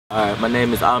Alright, my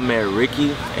name is AMET Ricky,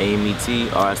 AMET Ricky.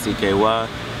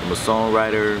 I'm a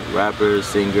songwriter, rapper,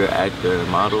 singer, actor, and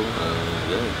model. Yeah,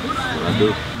 that's what I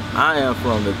do. I am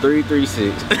from the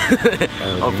 336.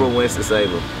 I'm from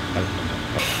Winston-Salem.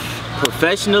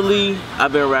 Professionally,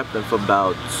 I've been rapping for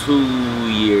about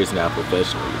 2 years now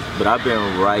professionally, but I've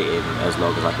been writing as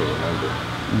long as I can remember.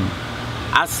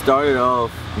 I started off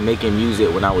making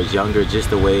music when I was younger,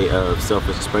 just a way of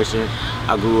self-expression.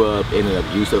 I grew up in an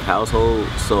abusive household,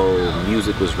 so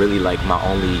music was really like my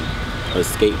only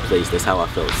escape place. That's how I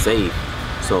felt safe.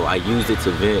 So I used it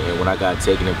to vent, and when I got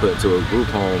taken and put into a group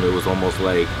home, it was almost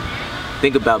like,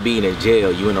 think about being in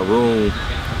jail. You in a room, you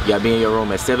gotta be in your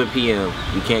room at 7 p.m.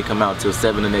 You can't come out till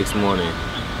 7 the next morning.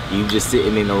 You just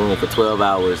sitting in the room for 12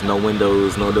 hours, no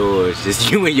windows, no doors, just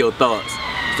you and your thoughts.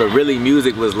 So really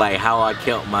music was like how I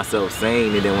kept myself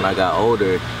sane, and then when I got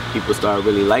older, people started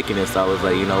really liking it, so I was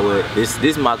like, you know what, this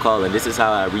is my calling, this is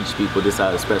how I reach people, this is how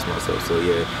I express myself. So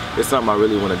yeah, it's something I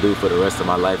really want to do for the rest of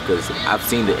my life because I've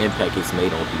seen the impact it's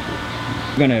made on people.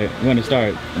 We're gonna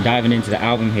start diving into the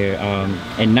album here,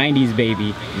 and 90s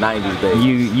Baby. 90s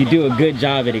Baby. You do a good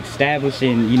job at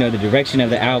establishing, you know, the direction of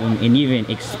the album and even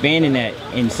expanding that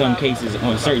in some cases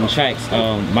on certain tracks.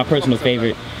 My personal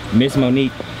favorite, Miss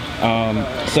Monique. And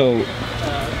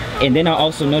then I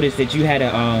also noticed that you had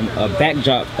a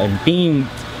backdrop, a theme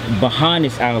behind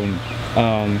this album,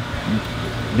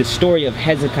 the story of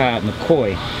Hezekiah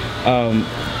McCoy.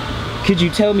 Could you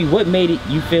tell me what made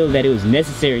you feel that it was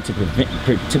necessary to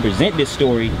present this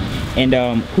story, and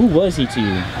who was he to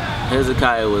you?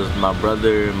 Hezekiah was my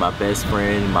brother, my best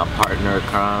friend, my partner in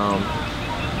crime.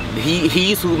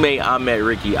 He's who made AMET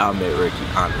Ricky,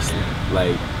 honestly.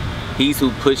 Like, he's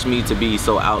who pushed me to be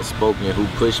so outspoken, who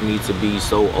pushed me to be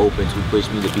so open, who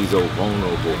pushed me to be so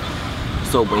vulnerable.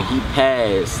 So when he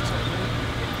passed,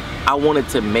 I wanted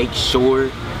to make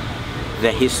sure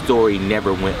that his story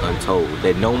never went untold,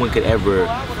 that no one could ever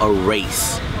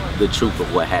erase the truth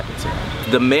of what happened to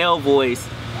him. The male voice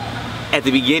at the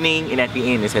beginning and at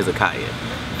the end is Hezekiah.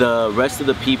 The rest of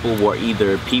the people were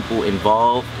either people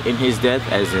involved in his death,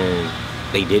 as in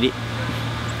they did it,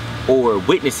 or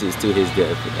witnesses to his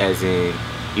death, as in,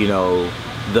 you know,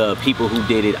 the people who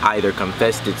did it either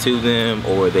confessed it to them,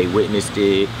 or they witnessed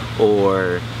it,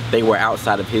 or they were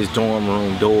outside of his dorm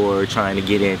room door trying to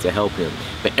get in to help him.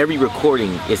 But every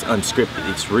recording is unscripted,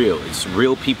 it's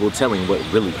real people telling what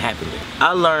really happened.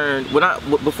 I learned,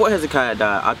 before Hezekiah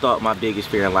died, I thought my biggest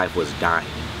fear in life was dying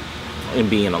and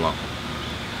being alone.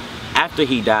 After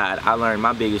he died, I learned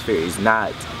my biggest fear is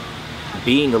not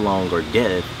being alone or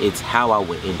death, it's how I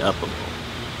would end up alone.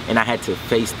 And I had to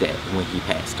face that when he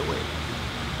passed away.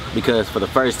 Because for the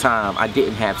first time, I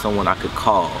didn't have someone I could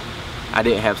call. I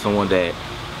didn't have someone that,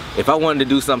 if I wanted to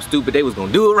do something stupid, they was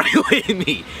gonna do it right with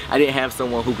me. I didn't have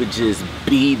someone who could just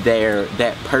be there,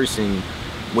 that person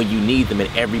when you need them, and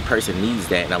every person needs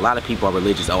that. And a lot of people are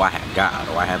religious, oh, I have God,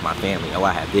 or I have my family, oh,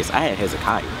 I have this. I had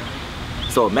Hezekiah.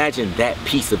 So imagine that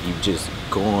piece of you just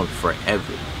gone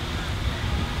forever.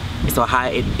 So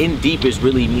in deep is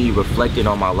really me reflecting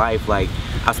on my life. Like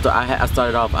I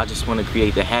started off, I just want to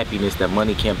create the happiness that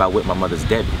money can't buy with my mother's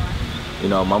debit. You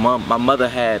know, my mother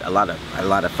had a lot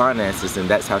of finances, and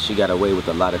that's how she got away with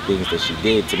a lot of things that she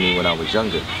did to me when I was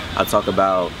younger. I talk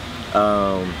about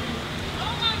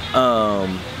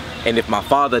and if my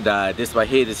father died, this right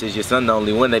here, this is your son, the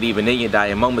only one that even in your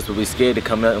dying moments would be scared to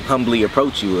come humbly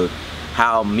approach you.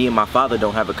 How me and my father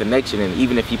don't have a connection, and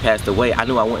even if he passed away, I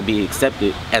knew I wouldn't be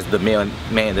accepted as the man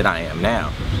that I am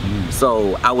now.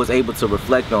 So I was able to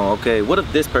reflect on, okay, what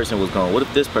if this person was gone? What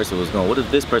if this person was gone? What if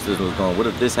this person was gone? What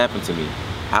if this happened to me?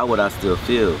 How would I still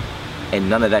feel? And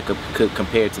none of that could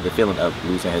compare to the feeling of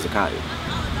losing Hezekiah.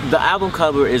 The album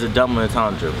cover is a double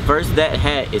entendre. First, that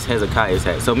hat is Hezekiah's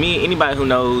hat. So anybody who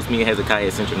knows me and Hezekiah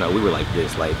Central know we were like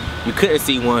this. Like, you couldn't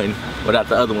see one without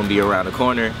the other one be around the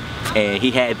corner. And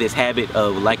he had this habit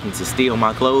of liking to steal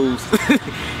my clothes,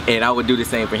 and I would do the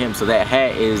same for him. So that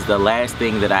hat is the last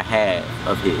thing that I had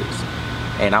of his,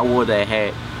 and I wore that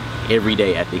hat every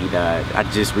day after he died. I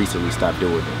just recently stopped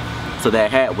doing it. So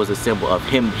that hat was a symbol of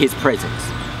his presence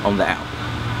on the album.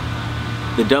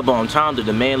 The double entendre,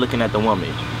 the man looking at the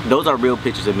woman, those are real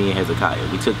pictures of me and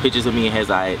Hezekiah. We took pictures of me and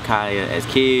Hezekiah as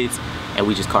kids, and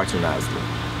we just cartoonized them.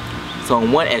 So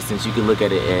in one essence, you can look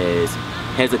at it as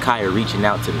Hezekiah reaching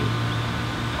out to me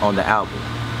on the album.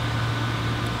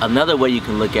 Another way you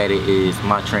can look at it is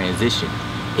my transition.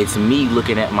 It's me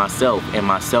looking at myself and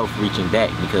myself reaching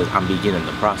back because I'm beginning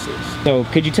the process. So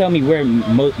could you tell me where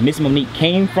Miss Monique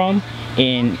came from,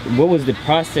 and what was the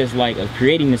process like of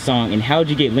creating the song, and how did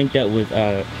you get linked up with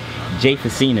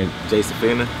Josephina?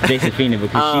 Because she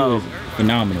was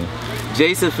phenomenal.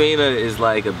 Safina is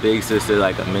like a big sister,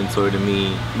 like a mentor to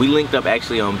me. We linked up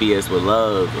actually on BS with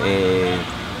Love,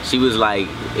 and she was like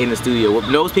in the studio. What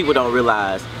most people don't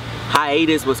realize,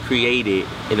 Hiatus was created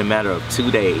in a matter of 2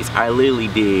 days. I literally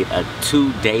did a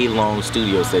 2-day-long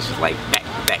studio session, like back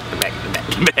to back to back to back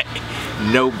to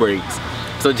back, no breaks.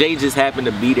 So Jay just happened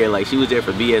to be there, like she was there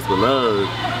for BS with Love,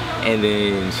 and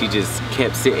then she just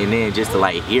kept sitting in just to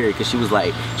like hear it, because she was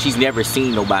like, she's never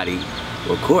seen nobody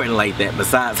recording like that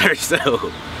besides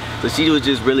herself. So she was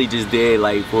just really just there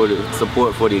like for the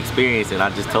support for the experience, and I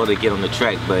just told her to get on the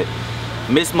track. But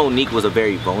Miss Monique was a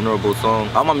very vulnerable song.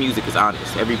 All my music is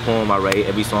honest. Every poem I write,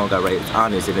 every song I write is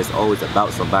honest, and it's always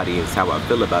about somebody. It's how I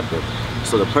feel about them.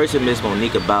 So the person Miss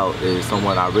Monique about is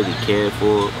someone I really cared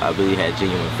for, I really had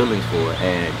genuine feelings for.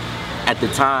 And at the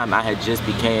time, I had just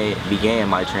began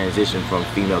my transition from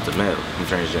female to male. I'm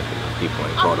transgender, people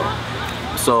ain't caught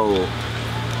on. So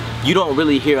you don't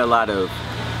really hear a lot of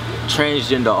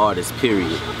transgender artists,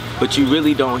 period. But you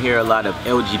really don't hear a lot of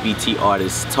LGBT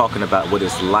artists talking about what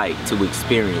it's like to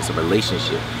experience a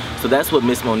relationship. So that's what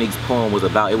Miss Monique's poem was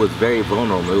about. It was very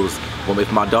vulnerable. It was, well,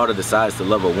 if my daughter decides to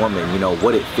love a woman, you know,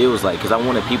 what it feels like. Because I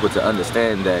wanted people to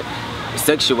understand that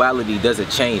sexuality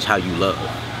doesn't change how you love.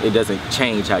 It doesn't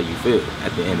change how you feel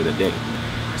at the end of the day.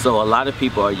 So a lot of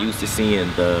people are used to seeing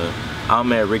the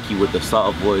AMET Ricky with the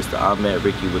soft voice, the AMET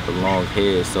Ricky with the long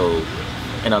hair. So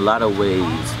in a lot of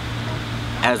ways,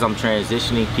 as I'm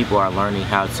transitioning, people are learning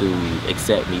how to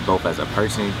accept me both as a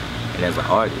person and as an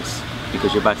artist,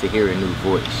 because you're about to hear a new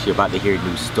voice, you're about to hear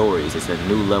new stories. It's a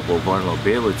new level of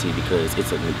vulnerability because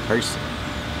it's a new person.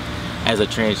 As a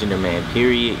transgender man,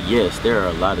 period, yes, there are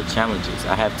a lot of challenges.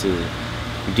 I have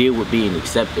to deal with being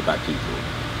accepted by people.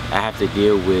 I have to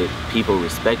deal with people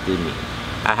respecting me.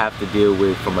 I have to deal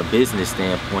with, from a business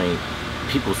standpoint,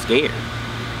 people scared.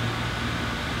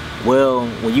 Well,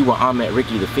 when you were AMET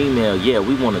Ricky the female, yeah,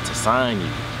 we wanted to sign you.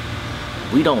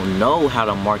 We don't know how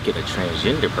to market a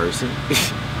transgender person.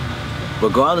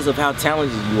 Regardless of how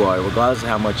talented you are, regardless of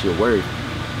how much you're worth,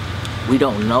 we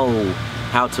don't know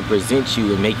how to present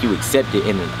you and make you accepted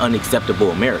in an unacceptable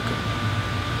America.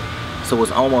 So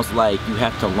it's almost like you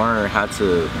have to learn how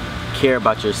to care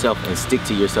about yourself and stick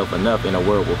to yourself enough in a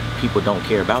world where people don't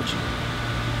care about you.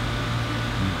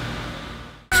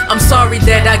 I'm sorry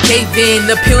that I gave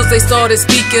in. The pills, they started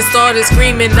speaking, started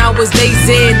screaming, I was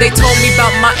dazing. They told me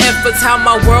about my efforts, how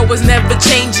my world was never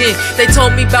changing. They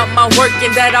told me about my work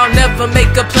and that I'll never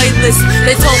make a playlist.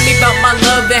 They told me about my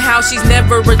love and how she's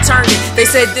never returning. They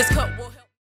said this cup